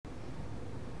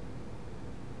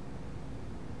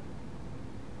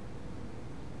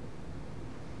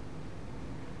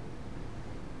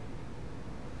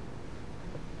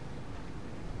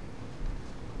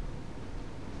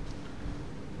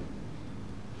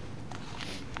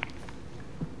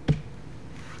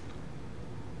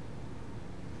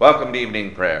Welcome to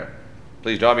evening prayer.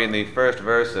 Please join me in the first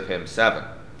verse of hymn 7.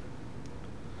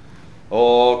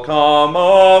 O come,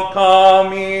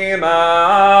 Emmanuel,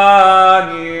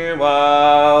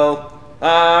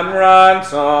 and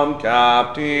ransom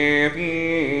captive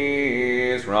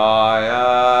Israel,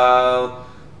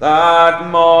 that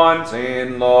mourns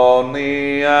in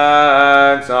lonely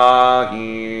exile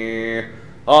here,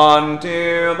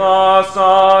 until the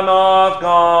Son of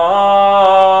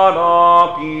God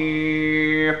appear.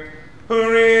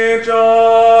 Rejoice,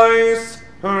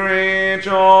 rejoice,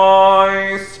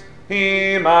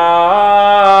 Emmanuel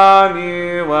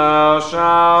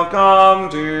shall come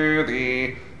to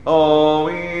thee, O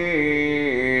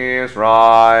Israel.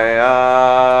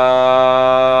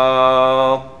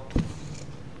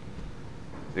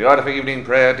 The order for evening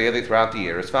prayer daily throughout the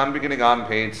year is found beginning on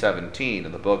page 17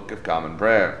 in the Book of Common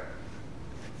Prayer.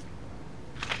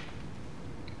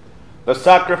 The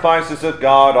sacrifices of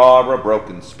God are a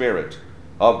broken spirit.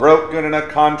 A broken and a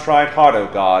contrite heart, O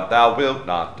God, thou wilt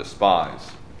not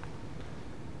despise.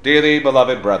 Dearly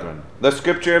beloved brethren, the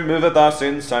Scripture moveth us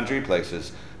in sundry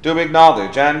places to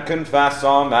acknowledge and confess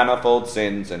our manifold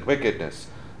sins and wickedness,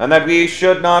 and that we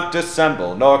should not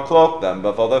dissemble nor cloak them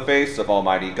before the face of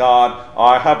Almighty God,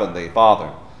 our heavenly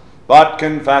Father, but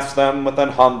confess them with an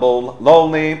humble,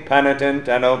 lowly, penitent,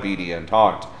 and obedient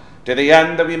heart, to the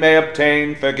end that we may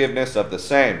obtain forgiveness of the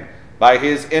same, by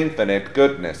his infinite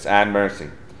goodness and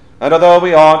mercy. And although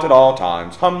we ought at all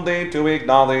times humbly to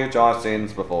acknowledge our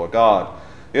sins before God,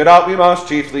 yet ought we most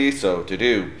chiefly so to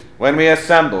do, when we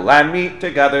assemble and meet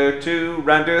together to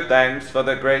render thanks for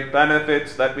the great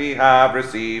benefits that we have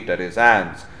received at his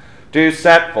hands, to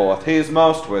set forth his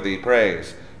most worthy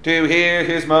praise, to hear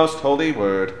his most holy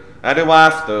word, and to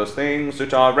ask those things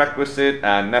which are requisite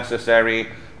and necessary,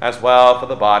 as well for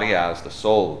the body as the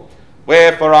soul.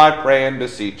 Wherefore I pray and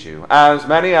beseech you, as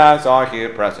many as are here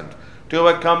present, to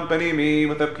accompany me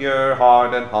with a pure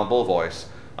heart and humble voice,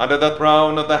 under the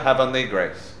throne of the heavenly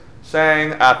grace,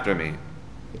 saying after me,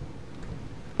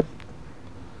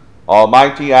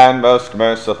 Almighty and most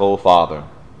merciful Father,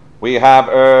 we have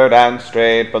erred and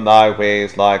strayed from thy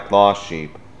ways like lost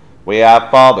sheep. We have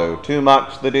followed too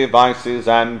much the devices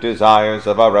and desires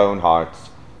of our own hearts.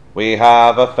 We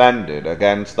have offended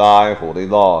against thy holy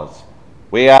laws.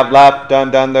 We have left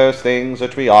undone those things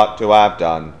which we ought to have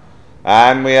done,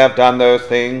 and we have done those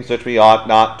things which we ought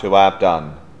not to have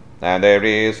done, and there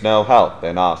is no help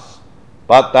in us.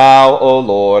 But thou, O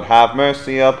Lord, have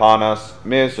mercy upon us,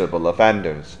 miserable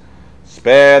offenders.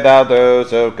 Spare thou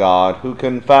those, O God, who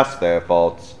confess their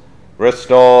faults.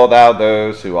 Restore thou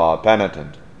those who are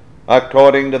penitent,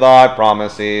 according to thy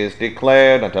promises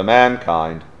declared unto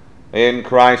mankind, in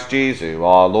Christ Jesus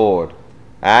our Lord.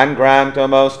 And grant, O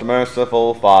most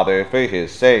merciful Father, for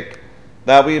his sake,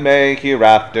 that we may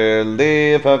hereafter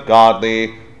live a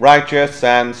godly, righteous,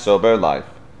 and sober life,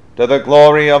 to the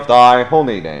glory of thy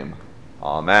holy name.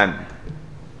 Amen.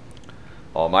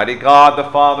 Almighty God, the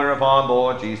Father of our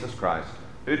Lord Jesus Christ,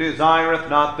 who desireth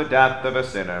not the death of a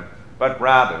sinner, but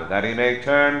rather that he may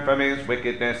turn from his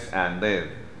wickedness and live,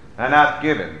 and hath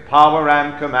given power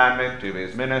and commandment to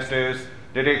his ministers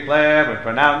to declare and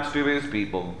pronounce to his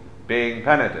people, being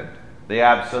penitent, the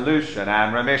absolution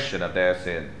and remission of their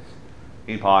sins.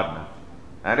 He pardoneth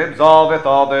and absolveth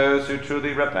all those who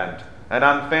truly repent and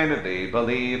unfeignedly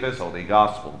believe his holy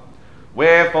gospel.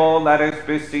 Wherefore let us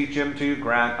beseech him to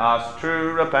grant us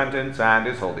true repentance and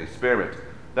his Holy Spirit,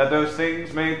 that those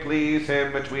things may please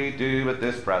him which we do at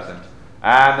this present,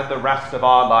 and that the rest of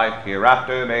our life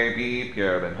hereafter may be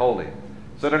pure and holy,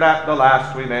 so that at the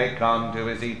last we may come to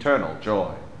his eternal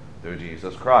joy. Through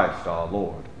Jesus Christ our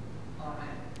Lord. Amen.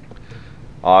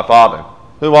 Our Father,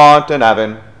 who art in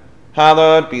heaven,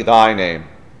 hallowed be thy name.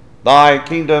 Thy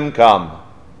kingdom come,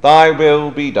 thy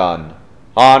will be done,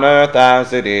 on earth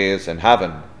as it is in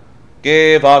heaven.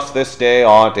 Give us this day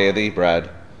our daily bread,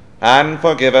 and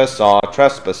forgive us our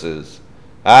trespasses,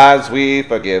 as we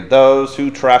forgive those who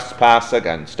trespass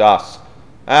against us.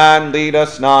 And lead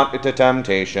us not into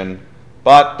temptation,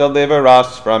 but deliver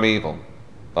us from evil.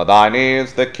 For thine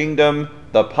is the kingdom,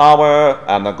 the power,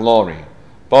 and the glory,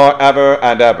 forever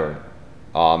and ever.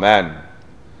 Amen.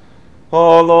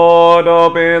 O Lord,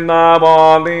 open thou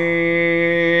our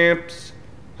lips,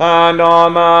 and our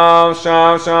mouth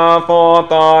shall shout forth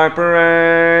thy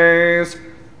praise.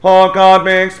 O God,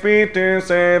 make speed to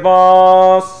save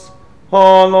us.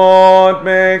 O Lord,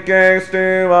 make haste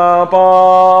to help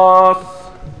us.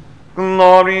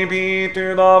 Glory be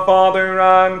to the Father,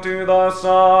 and to the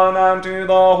Son, and to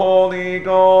the Holy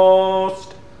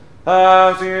Ghost,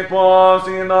 as it was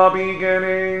in the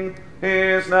beginning,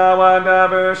 is now, and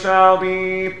ever shall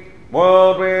be,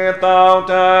 world without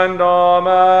end.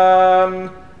 Amen.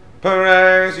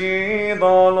 Praise ye the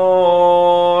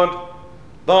Lord.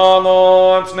 The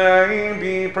Lord's name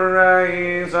be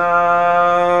praised.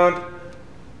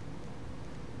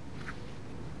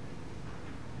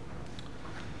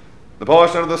 The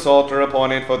portion of the Psalter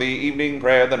appointed for the evening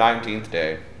prayer the 19th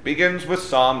day begins with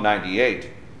Psalm 98,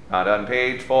 found on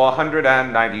page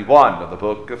 491 of the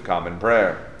Book of Common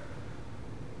Prayer.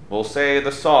 We'll say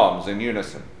the Psalms in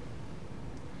unison.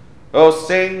 O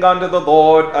sing unto the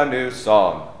Lord a new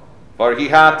song, for he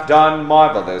hath done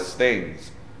marvelous things.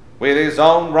 With his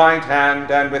own right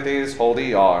hand and with his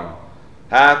holy arm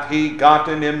hath he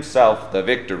gotten himself the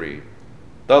victory.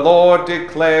 The Lord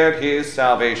declared his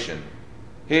salvation.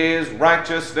 His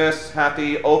righteousness hath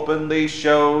he openly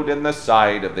showed in the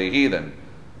sight of the heathen.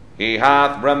 He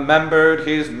hath remembered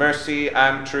his mercy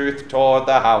and truth toward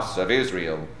the house of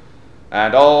Israel.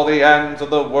 And all the ends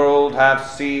of the world have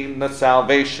seen the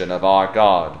salvation of our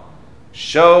God.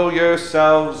 Show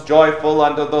yourselves joyful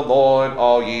unto the Lord,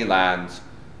 all ye lands.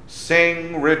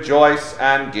 Sing, rejoice,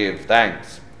 and give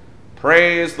thanks.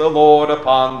 Praise the Lord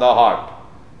upon the harp.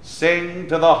 Sing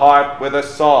to the harp with a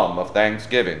psalm of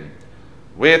thanksgiving,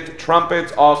 with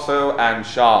trumpets also and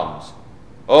shawms.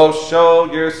 O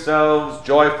show yourselves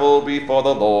joyful before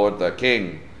the Lord the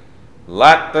King.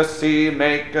 Let the sea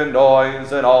make a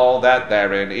noise, and all that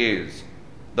therein is,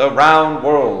 the round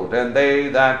world and they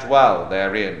that dwell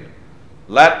therein.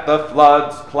 Let the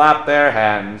floods clap their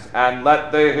hands, and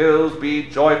let the hills be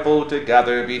joyful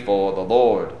together before the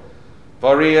Lord.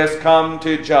 For he has come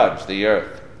to judge the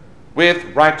earth.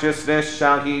 With righteousness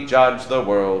shall he judge the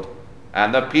world,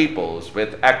 and the peoples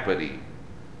with equity.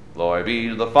 Glory be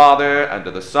to the Father, and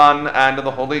to the Son, and to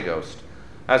the Holy Ghost,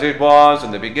 as it was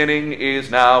in the beginning, is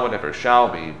now, and ever shall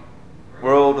be,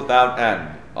 world without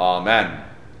end. Amen.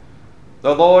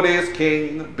 The Lord is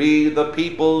King, be the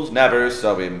peoples never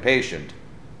so impatient.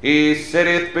 He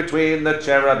sitteth between the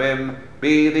cherubim,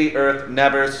 be the earth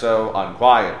never so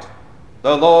unquiet.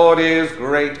 The Lord is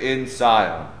great in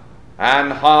Zion,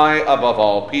 and high above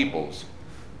all peoples.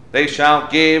 They shall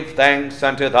give thanks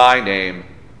unto thy name,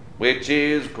 which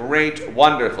is great,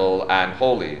 wonderful, and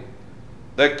holy.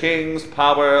 The King's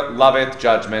power loveth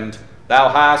judgment, thou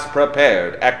hast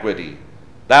prepared equity.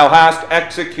 Thou hast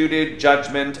executed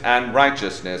judgment and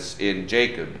righteousness in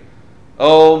Jacob.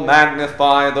 O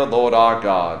magnify the Lord our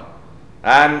God,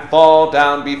 and fall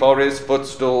down before his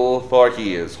footstool, for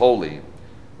he is holy.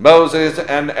 Moses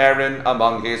and Aaron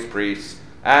among his priests,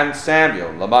 and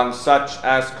Samuel among such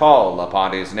as call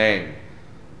upon his name.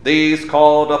 These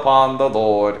called upon the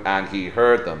Lord, and he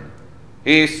heard them.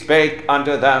 He spake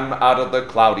unto them out of the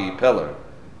cloudy pillar,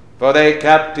 for they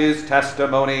kept his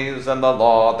testimonies and the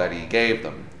law that he gave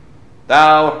them.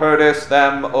 Thou heardest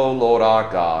them, O Lord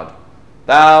our God.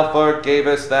 Thou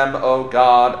forgavest them, O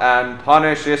God, and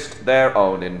punishest their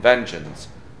own inventions.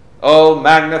 O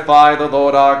magnify the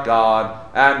Lord our God,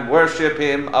 and worship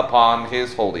him upon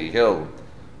his holy hill.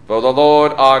 For the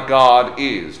Lord our God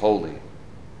is holy.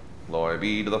 Glory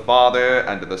be to the Father,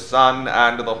 and to the Son,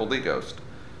 and to the Holy Ghost,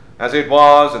 as it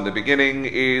was in the beginning,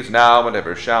 is now, and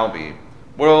ever shall be,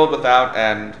 world without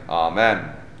end.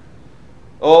 Amen.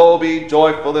 O be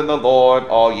joyful in the Lord,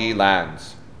 all ye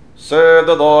lands. Serve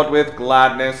the Lord with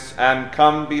gladness, and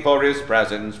come before his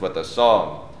presence with a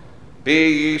song. Be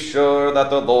ye sure that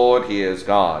the Lord he is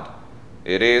God.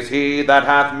 It is he that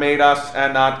hath made us,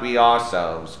 and not we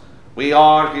ourselves. We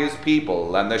are his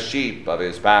people, and the sheep of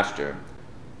his pasture.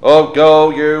 O go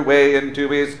your way into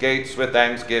his gates with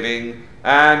thanksgiving,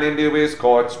 and into his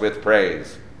courts with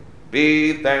praise.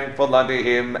 Be thankful unto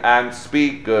him, and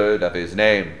speak good of his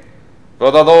name.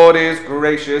 For the Lord is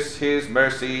gracious, his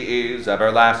mercy is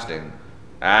everlasting,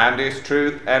 and his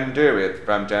truth endureth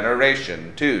from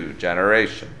generation to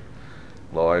generation.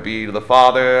 Glory be to the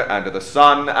Father, and to the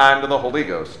Son, and to the Holy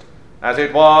Ghost, as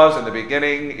it was in the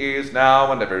beginning, is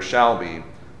now, and ever shall be,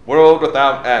 world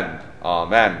without end.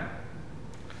 Amen.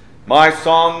 My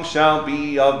song shall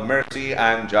be of mercy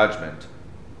and judgment.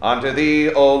 Unto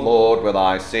thee, O Lord, will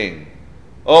I sing.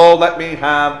 O let me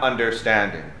have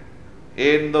understanding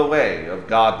in the way of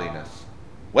godliness.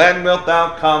 When wilt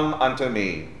thou come unto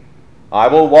me? I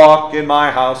will walk in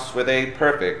my house with a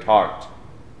perfect heart.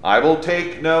 I will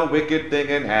take no wicked thing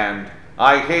in hand.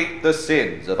 I hate the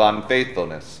sins of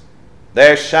unfaithfulness.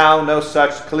 There shall no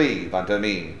such cleave unto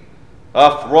me.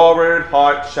 A froward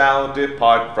heart shall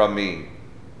depart from me.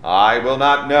 I will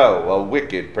not know a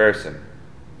wicked person.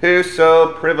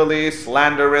 Whoso privily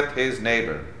slandereth his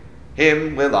neighbor,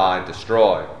 him will I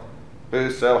destroy.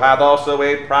 Whoso hath also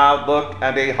a proud look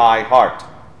and a high heart,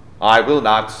 I will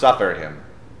not suffer him.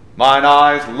 Mine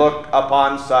eyes look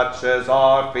upon such as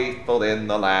are faithful in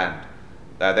the land,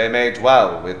 that they may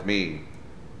dwell with me.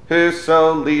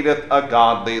 Whoso leadeth a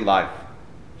godly life,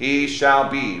 he shall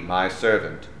be my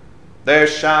servant. There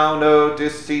shall no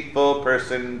deceitful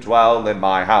person dwell in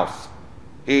my house.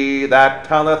 He that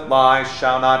telleth lies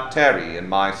shall not tarry in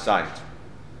my sight.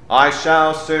 I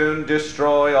shall soon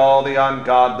destroy all the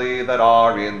ungodly that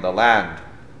are in the land,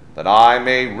 that I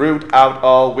may root out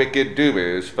all wicked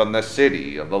doers from the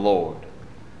city of the Lord.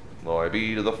 Glory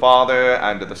be to the Father,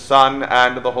 and to the Son,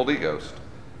 and to the Holy Ghost,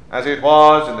 as it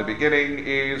was in the beginning,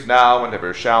 is now, and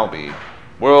ever shall be,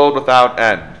 world without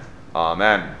end.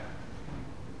 Amen.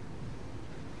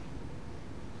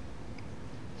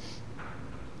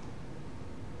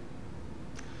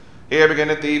 Here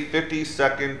beginneth the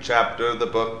 52nd chapter of the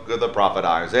book of the prophet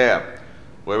Isaiah,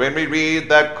 wherein we read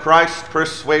that Christ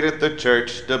persuadeth the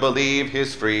church to believe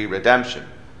his free redemption,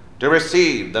 to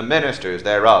receive the ministers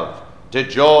thereof, to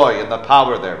joy in the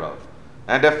power thereof,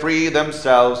 and to free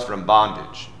themselves from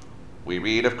bondage. We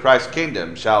read of Christ's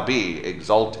kingdom shall be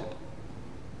exalted.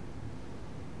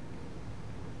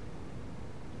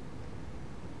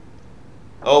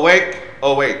 Awake,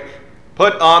 awake,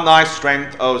 put on thy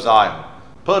strength, O Zion.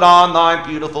 Put on thy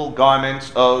beautiful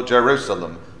garments, O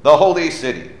Jerusalem, the holy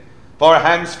city. For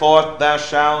henceforth there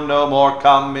shall no more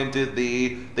come into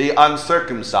thee the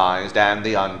uncircumcised and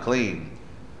the unclean.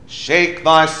 Shake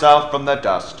thyself from the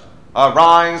dust.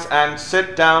 Arise and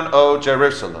sit down, O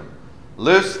Jerusalem.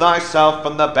 Loose thyself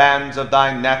from the bands of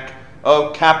thy neck,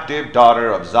 O captive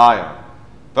daughter of Zion.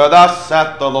 For thus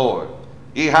saith the Lord,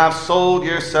 Ye have sold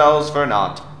yourselves for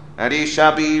naught, and ye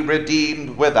shall be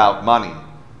redeemed without money.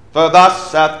 For thus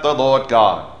saith the Lord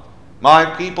God, My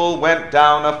people went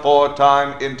down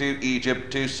aforetime into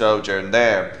Egypt to sojourn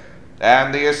there,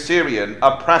 and the Assyrian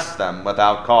oppressed them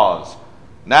without cause.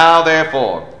 Now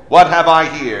therefore, what have I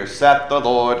here, saith the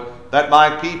Lord, that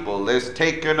my people is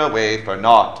taken away for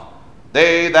naught?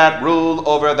 They that rule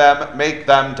over them make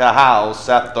them to howl,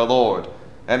 saith the Lord,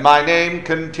 and my name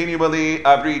continually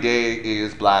every day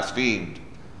is blasphemed.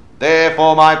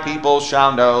 Therefore my people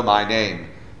shall know my name.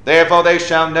 Therefore they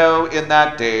shall know in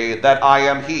that day that I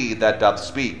am he that doth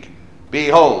speak.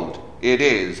 Behold, it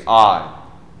is I.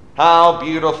 How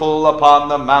beautiful upon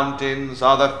the mountains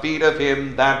are the feet of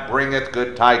him that bringeth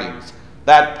good tidings,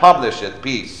 that publisheth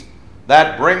peace,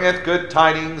 that bringeth good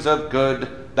tidings of good,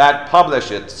 that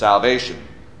publisheth salvation,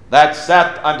 that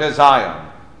saith unto Zion,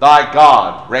 Thy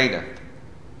God reigneth.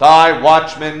 Thy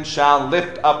watchmen shall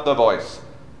lift up the voice,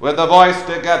 with the voice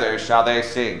together shall they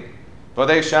sing. For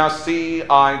they shall see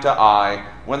eye to eye,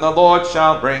 when the Lord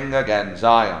shall bring again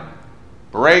Zion.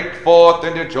 Break forth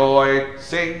into joy,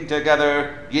 sing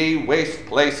together, ye waste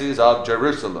places of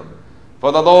Jerusalem.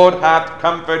 For the Lord hath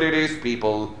comforted his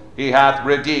people, he hath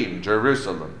redeemed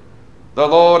Jerusalem. The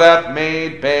Lord hath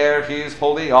made bare his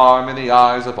holy arm in the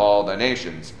eyes of all the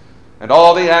nations, and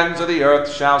all the ends of the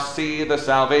earth shall see the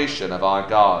salvation of our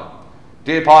God.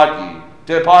 Depart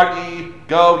ye,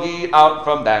 go ye out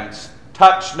from thence.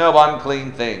 Touch no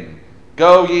unclean thing.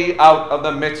 Go ye out of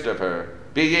the midst of her.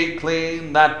 Be ye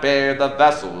clean that bear the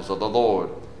vessels of the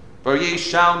Lord. For ye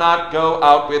shall not go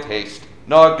out with haste,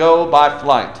 nor go by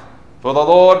flight. For the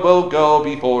Lord will go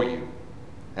before you,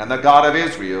 and the God of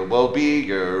Israel will be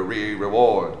your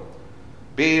reward.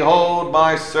 Behold,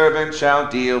 my servant shall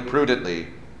deal prudently.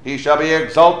 He shall be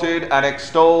exalted and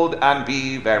extolled and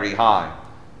be very high.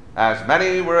 As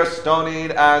many were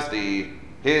astonied as thee,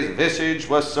 his visage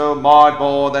was so marred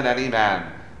more than any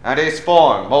man, and his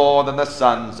form more than the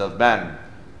sons of men.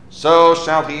 So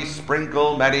shall he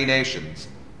sprinkle many nations.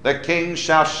 The kings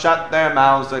shall shut their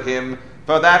mouths at him,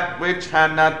 for that which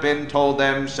had not been told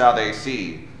them shall they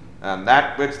see, and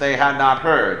that which they had not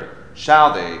heard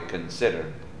shall they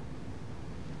consider.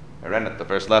 Here endeth the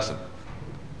first lesson.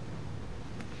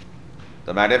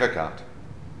 The Magnificat.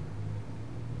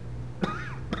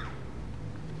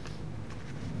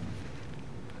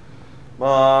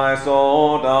 My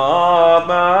soul doth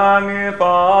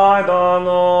magnify the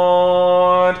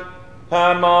Lord,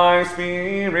 and my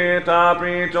spirit hath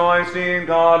rejoiced in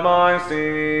God my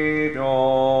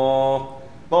Saviour.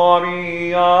 For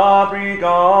he hath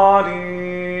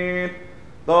regarded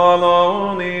the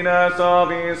lowliness of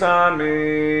his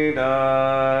handmaiden.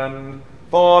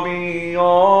 For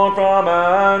behold, from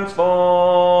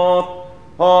henceforth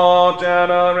all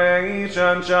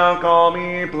generations shall call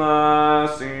me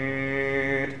blessed.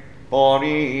 For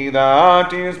he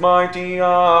that is mighty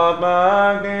hath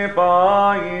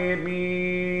magnified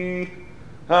me,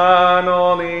 and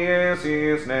holy is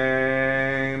his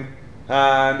name,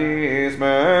 and his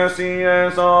mercy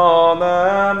is on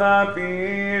them that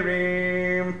fear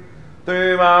him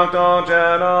throughout all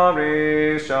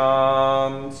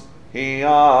generations. He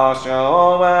hath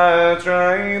showed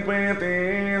strength with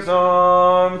his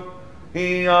arm.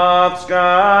 He hath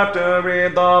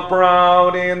scattered the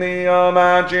proud in the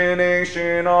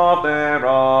imagination of their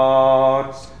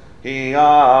hearts. He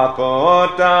hath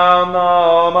put down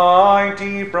the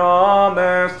mighty from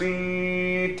their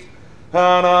seat,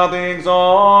 and hath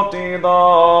exalted the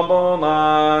humble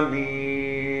and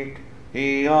meek.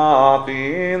 He hath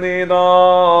filled the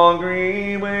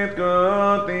hungry with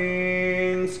good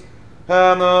things,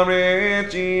 and the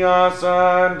rich he hath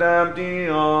sent empty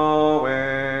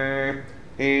away.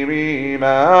 He,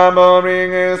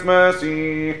 remembering his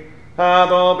mercy,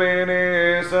 hath opened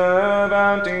his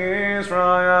servant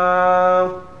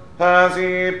Israel, as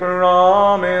he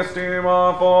promised to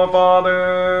our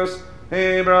forefathers,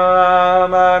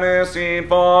 Abraham and his seed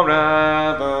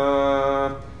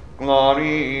forever.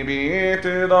 Glory be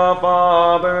to the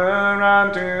Father,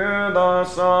 and to the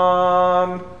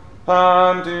Son,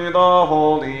 and to the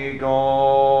Holy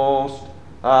Ghost,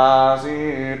 as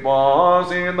it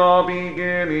was in the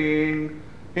beginning,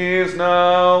 is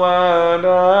now, and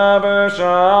ever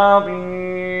shall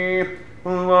be,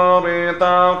 world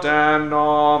without end.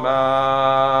 Amen.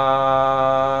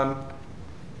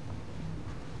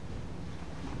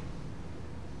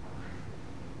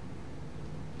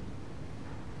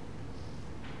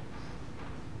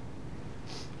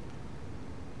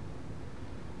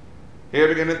 Here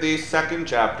beginneth the second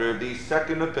chapter of the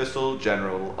second epistle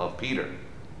general of Peter.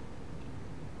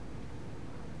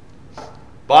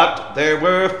 But there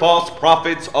were false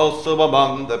prophets also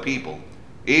among the people,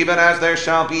 even as there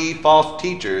shall be false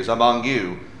teachers among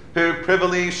you, who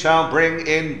privily shall bring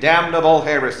in damnable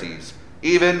heresies,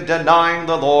 even denying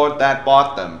the Lord that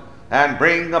bought them, and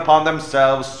bring upon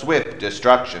themselves swift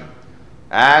destruction.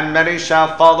 And many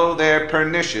shall follow their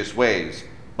pernicious ways,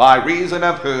 by reason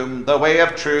of whom the way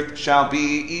of truth shall be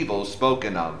evil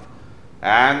spoken of.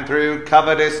 And through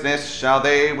covetousness shall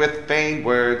they with feigned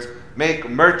words make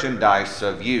merchandise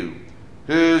of you,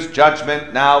 whose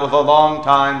judgment now of a long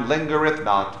time lingereth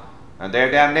not, and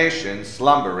their damnation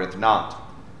slumbereth not.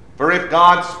 For if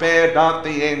God spared not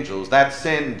the angels that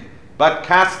sinned, but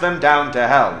cast them down to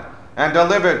hell, and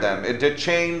delivered them into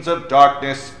chains of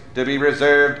darkness to be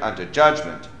reserved unto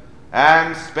judgment,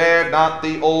 and spared not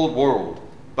the old world,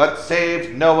 but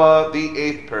saved Noah the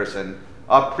eighth person,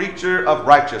 a preacher of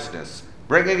righteousness,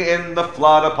 bringing in the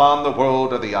flood upon the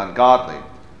world of the ungodly,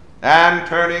 and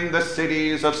turning the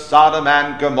cities of Sodom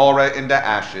and Gomorrah into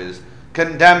ashes,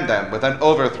 condemned them with an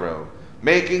overthrow,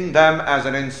 making them as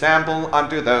an ensample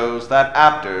unto those that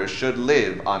after should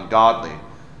live ungodly,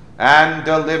 and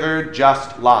delivered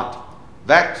just Lot,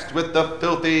 vexed with the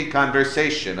filthy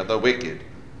conversation of the wicked.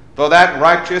 For that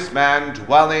righteous man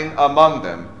dwelling among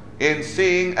them, in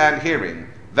seeing and hearing,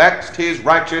 vexed his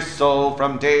righteous soul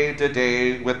from day to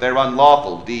day with their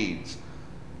unlawful deeds.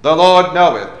 The Lord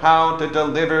knoweth how to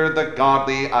deliver the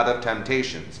godly out of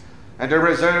temptations, and to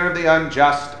reserve the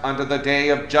unjust unto the day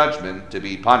of judgment to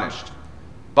be punished.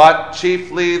 But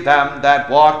chiefly them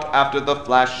that walk after the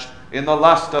flesh in the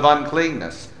lust of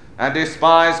uncleanness, and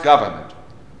despise government.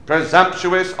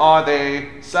 Presumptuous are they,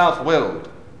 self-willed.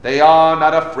 They are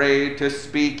not afraid to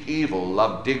speak evil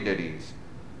of dignities.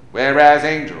 Whereas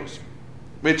angels,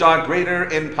 which are greater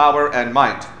in power and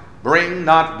might, bring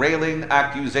not railing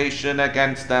accusation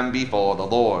against them before the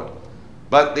Lord.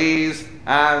 But these,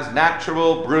 as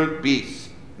natural brute beasts,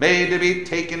 made to be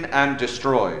taken and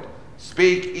destroyed,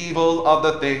 speak evil of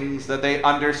the things that they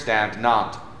understand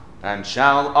not, and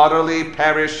shall utterly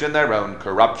perish in their own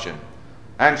corruption,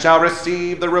 and shall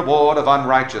receive the reward of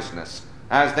unrighteousness,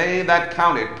 as they that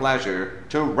count it pleasure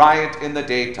to riot in the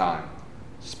daytime.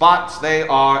 Spots they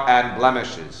are and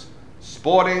blemishes,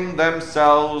 sporting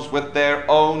themselves with their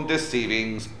own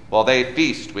deceivings, while they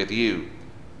feast with you,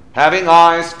 having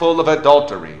eyes full of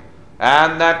adultery,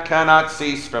 and that cannot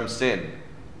cease from sin,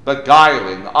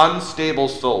 beguiling unstable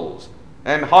souls,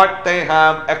 and heart they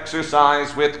have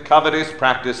exercised with covetous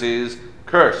practices,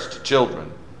 cursed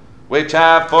children, which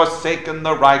have forsaken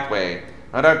the right way,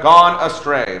 and are gone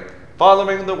astray,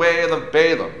 following the way of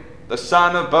Balaam, the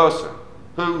son of Bosor,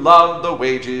 who loved the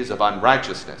wages of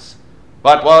unrighteousness,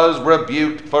 but was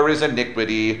rebuked for his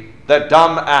iniquity. The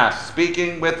dumb ass,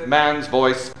 speaking with man's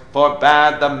voice,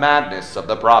 forbade the madness of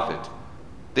the prophet.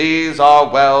 These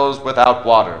are wells without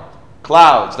water,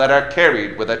 clouds that are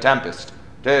carried with a tempest,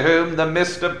 to whom the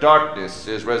mist of darkness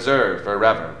is reserved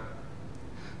forever.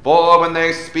 For when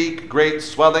they speak great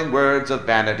swelling words of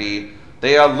vanity,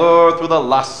 they allure through the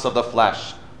lusts of the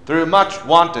flesh, through much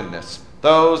wantonness,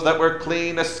 those that were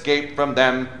clean escape from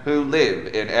them who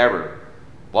live in error.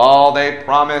 While they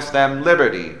promise them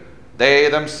liberty, they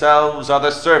themselves are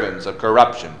the servants of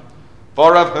corruption.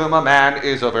 For of whom a man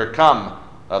is overcome,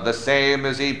 of the same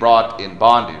is he brought in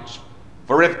bondage.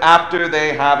 For if after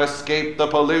they have escaped the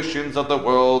pollutions of the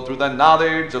world through the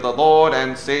knowledge of the Lord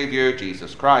and Saviour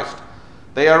Jesus Christ,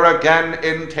 they are again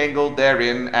entangled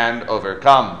therein and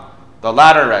overcome, the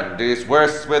latter end is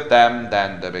worse with them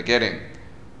than the beginning.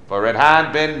 For it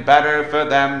had been better for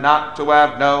them not to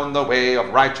have known the way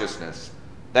of righteousness,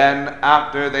 than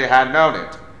after they had known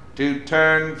it, to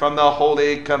turn from the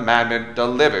holy commandment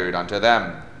delivered unto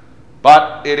them.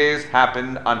 But it is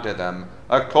happened unto them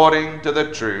according to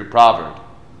the true proverb,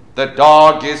 the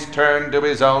dog is turned to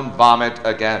his own vomit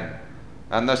again,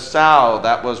 and the sow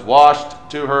that was washed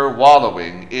to her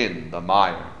wallowing in the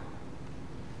mire.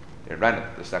 Here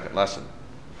runneth the second lesson.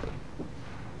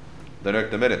 The Nunc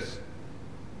Dimittis.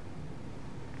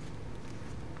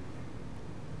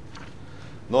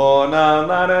 Lord, now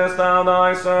lettest thou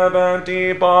thy servant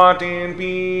depart in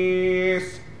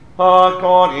peace,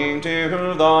 according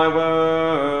to thy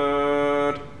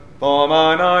word. For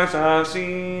mine eyes have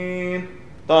seen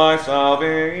thy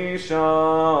salvation,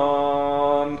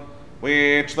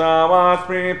 which thou hast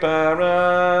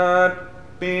prepared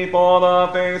before the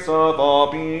face of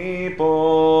all people,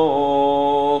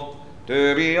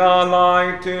 to be a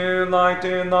light to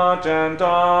lighten the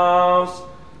Gentiles,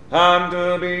 and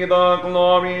to be the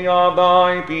glory of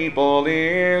thy people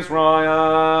Israel.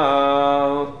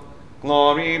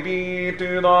 Glory be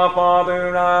to the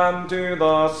Father, and to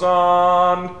the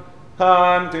Son,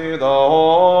 and to the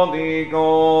Holy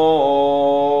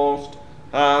Ghost,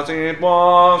 as it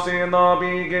was in the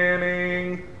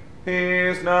beginning,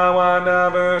 is now, and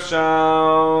ever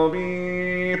shall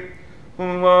be,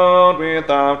 world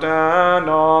without end.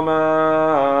 Amen.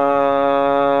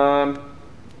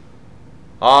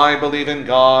 I believe in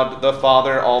God, the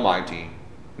Father Almighty,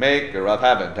 maker of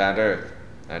heaven and earth,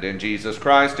 and in Jesus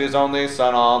Christ, his only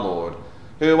Son, our Lord,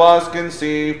 who was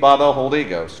conceived by the Holy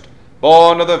Ghost,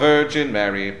 born of the Virgin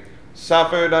Mary,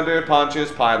 suffered under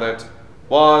Pontius Pilate,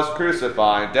 was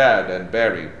crucified, dead, and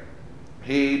buried.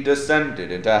 He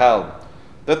descended into hell.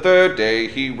 The third day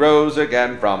he rose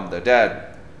again from the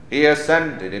dead. He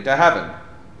ascended into heaven,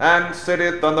 and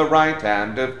sitteth on the right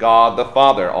hand of God the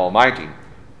Father Almighty.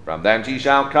 From thence he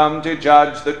shall come to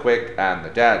judge the quick and the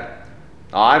dead.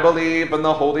 I believe in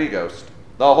the Holy Ghost,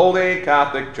 the holy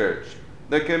Catholic Church,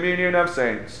 the communion of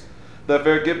saints, the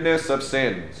forgiveness of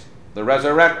sins, the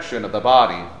resurrection of the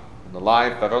body, and the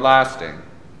life everlasting.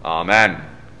 Amen.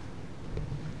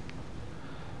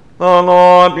 The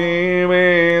Lord be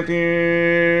with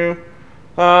you,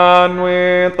 and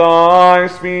with thy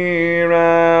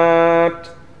spirit.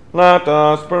 Let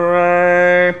us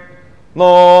pray.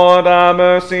 Lord, have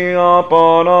mercy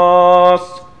upon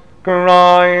us.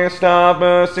 Christ, have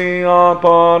mercy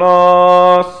upon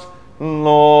us.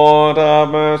 Lord, have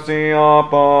mercy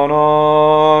upon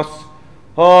us.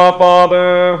 Our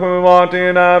Father, who art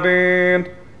in heaven,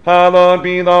 hallowed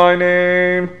be thy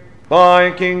name.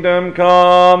 Thy kingdom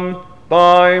come,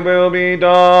 thy will be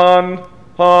done,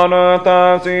 on earth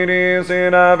as it is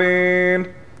in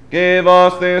heaven. Give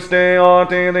us this day our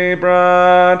daily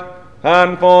bread,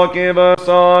 and forgive us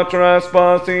our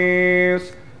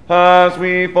trespasses, as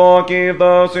we forgive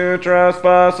those who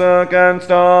trespass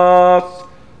against us.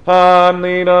 And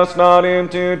lead us not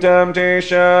into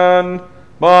temptation,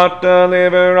 but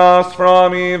deliver us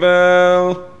from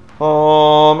evil.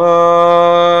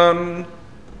 Amen.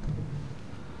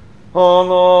 O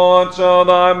Lord, show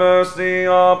thy mercy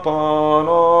upon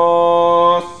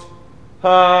us,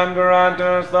 and grant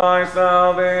us thy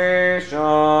salvation.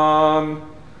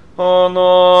 O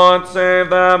Lord, save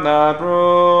them that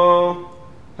rule,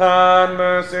 and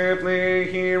mercifully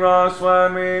hear us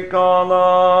when we call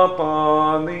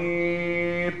upon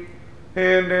thee.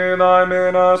 Endue thy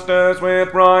ministers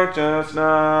with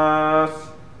righteousness,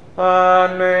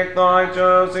 and make thy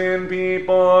chosen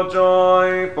people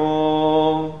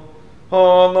joyful.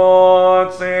 O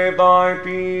Lord, save thy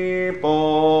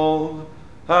people,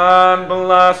 and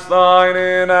bless thine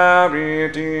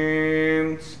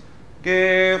inheritance.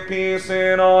 Give peace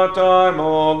in our time,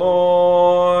 O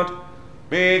Lord,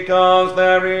 because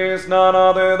there is none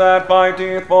other that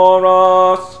fighteth for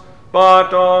us,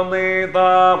 but only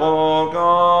thou, O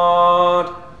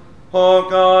God. O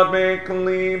God, make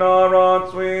clean our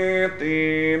hearts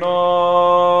within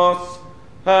us,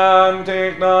 and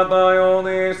take not thy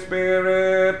Holy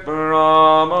Spirit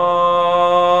from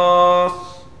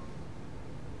us.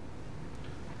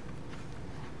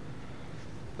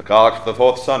 The Collect for the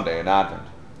fourth Sunday in Advent.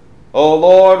 O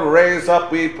Lord, raise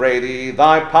up, we pray thee,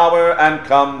 thy power, and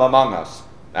come among us.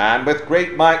 and with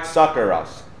great might succor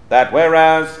us, that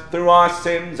whereas through our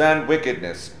sins and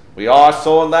wickedness we are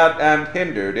sore let and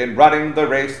hindered in running the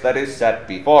race that is set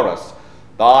before us,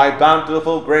 thy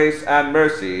bountiful grace and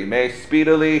mercy may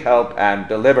speedily help and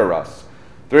deliver us,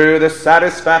 through the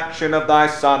satisfaction of thy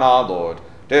Son our Lord,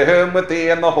 to whom with thee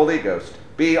and the Holy Ghost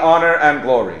be honor and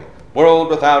glory, world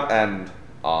without end.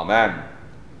 Amen.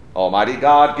 Almighty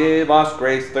God, give us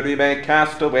grace that we may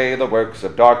cast away the works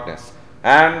of darkness,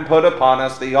 and put upon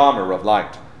us the armor of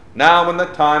light, now in the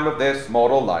time of this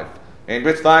mortal life, in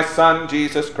which thy Son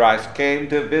Jesus Christ came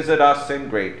to visit us in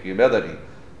great humility,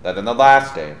 that in the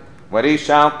last day, when he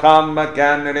shall come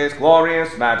again in his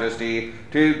glorious majesty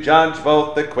to judge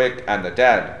both the quick and the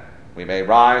dead, we may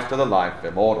rise to the life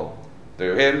immortal,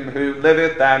 through him who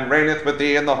liveth and reigneth with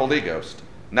thee in the Holy Ghost,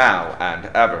 now and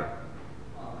ever.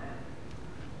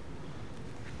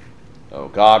 O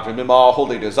God, from whom all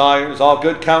holy desires, all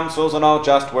good counsels, and all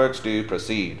just works do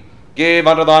proceed, give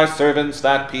unto thy servants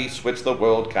that peace which the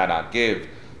world cannot give,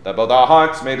 that both our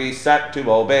hearts may be set to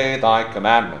obey thy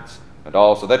commandments, and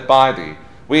also that by thee,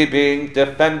 we being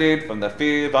defended from the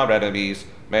fear of our enemies,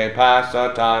 may pass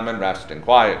our time and rest in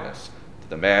quietness, to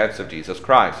the merits of Jesus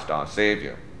Christ our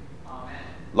Saviour. Amen.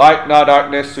 Lighten our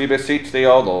darkness, we beseech thee,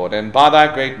 O Lord, and by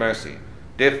thy great mercy,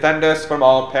 defend us from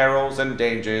all perils and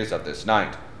dangers of this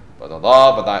night, for the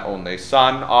love of thy only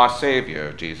Son, our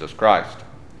Saviour, Jesus Christ.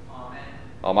 Amen.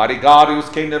 Almighty God, whose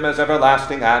kingdom is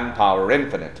everlasting and power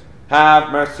infinite,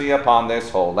 have mercy upon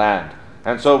this whole land,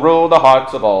 and so rule the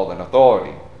hearts of all in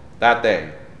authority, that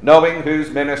they, knowing whose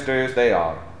ministers they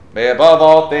are, may above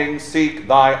all things seek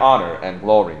thy honor and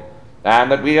glory,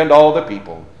 and that we and all the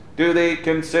people, duly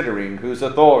considering whose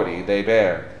authority they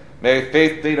bear, may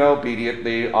faithfully and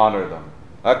obediently honor them,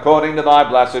 according to thy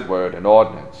blessed word and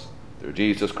ordinance. Through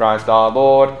Jesus Christ our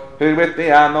Lord, who with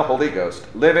thee and the Holy Ghost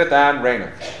liveth and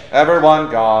reigneth, ever one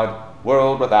God,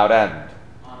 world without end.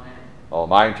 Amen.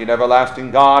 Almighty and everlasting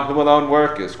God, who alone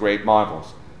workest great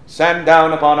marvels, send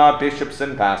down upon our bishops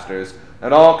and pastors,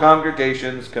 and all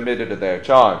congregations committed to their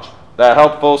charge, the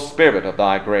helpful spirit of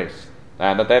thy grace,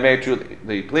 and that they may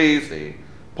truly please thee,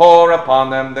 pour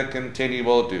upon them the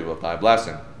continual dew of thy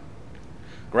blessing.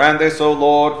 Grant this, O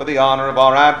Lord, for the honor of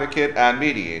our advocate and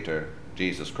mediator,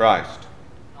 Jesus Christ.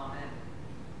 Amen.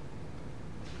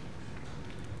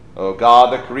 O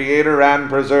God, the creator and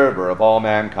preserver of all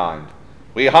mankind,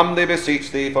 we humbly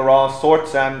beseech thee for all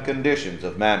sorts and conditions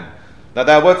of men, that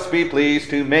thou wouldst be pleased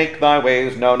to make thy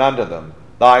ways known unto them,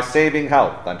 thy saving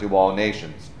health unto all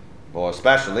nations. More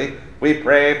especially, we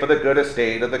pray for the good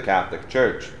estate of the Catholic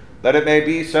Church, that it may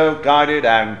be so guided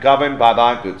and governed by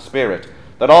thy good Spirit,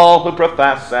 that all who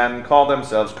profess and call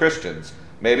themselves Christians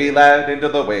may be led into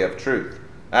the way of truth,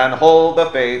 and hold the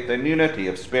faith in unity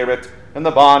of spirit, in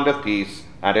the bond of peace,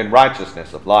 and in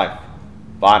righteousness of life.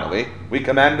 Finally, we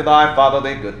commend to thy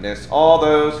fatherly goodness all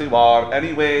those who are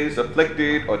any ways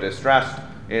afflicted or distressed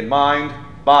in mind,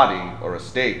 body, or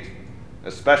estate,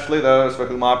 especially those for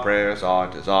whom our prayers are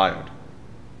desired.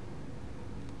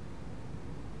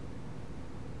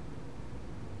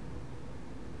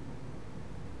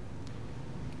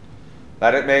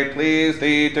 That it may please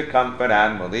thee to comfort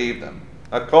and relieve them,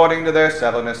 according to their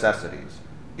several necessities,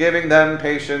 giving them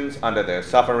patience under their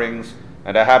sufferings,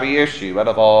 and a happy issue out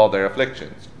of all their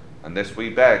afflictions. And this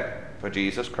we beg for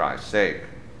Jesus Christ's sake.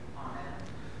 Amen.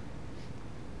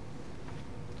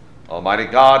 Almighty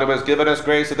God, who has given us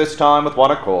grace at this time with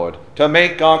one accord, to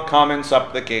make our common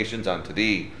supplications unto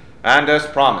thee, and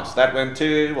hast promised that when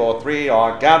 2 or 3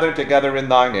 are gathered together in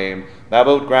thy name, thou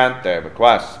wilt grant their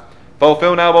requests.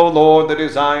 Fulfill now, O Lord, the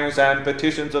desires and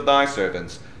petitions of thy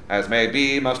servants, as may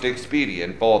be most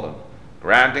expedient for them,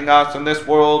 granting us in this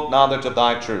world knowledge of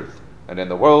thy truth, and in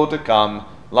the world to come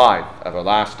life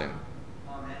everlasting.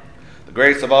 Amen. The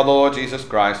grace of our Lord Jesus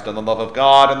Christ, and the love of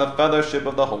God, and the fellowship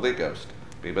of the Holy Ghost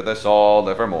be with us all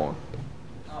evermore.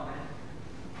 Amen.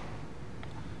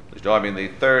 Please join me in the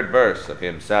 3rd verse of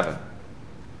hymn 7.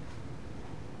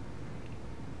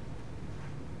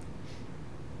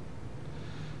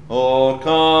 O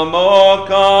come,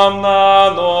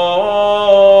 the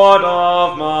Lord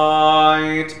of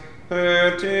might,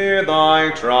 who to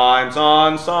thy tribes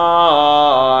on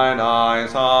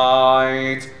Sinai's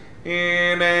height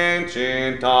in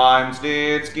ancient times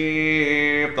didst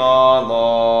give the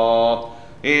law,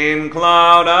 in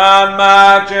cloud and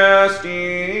majesty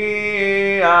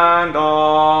and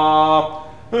awe.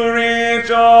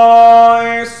 Rejoice,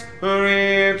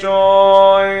 rejoice,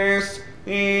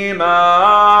 Emmanuel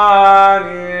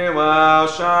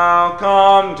shall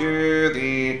come to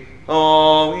thee,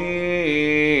 O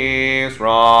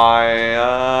Israel.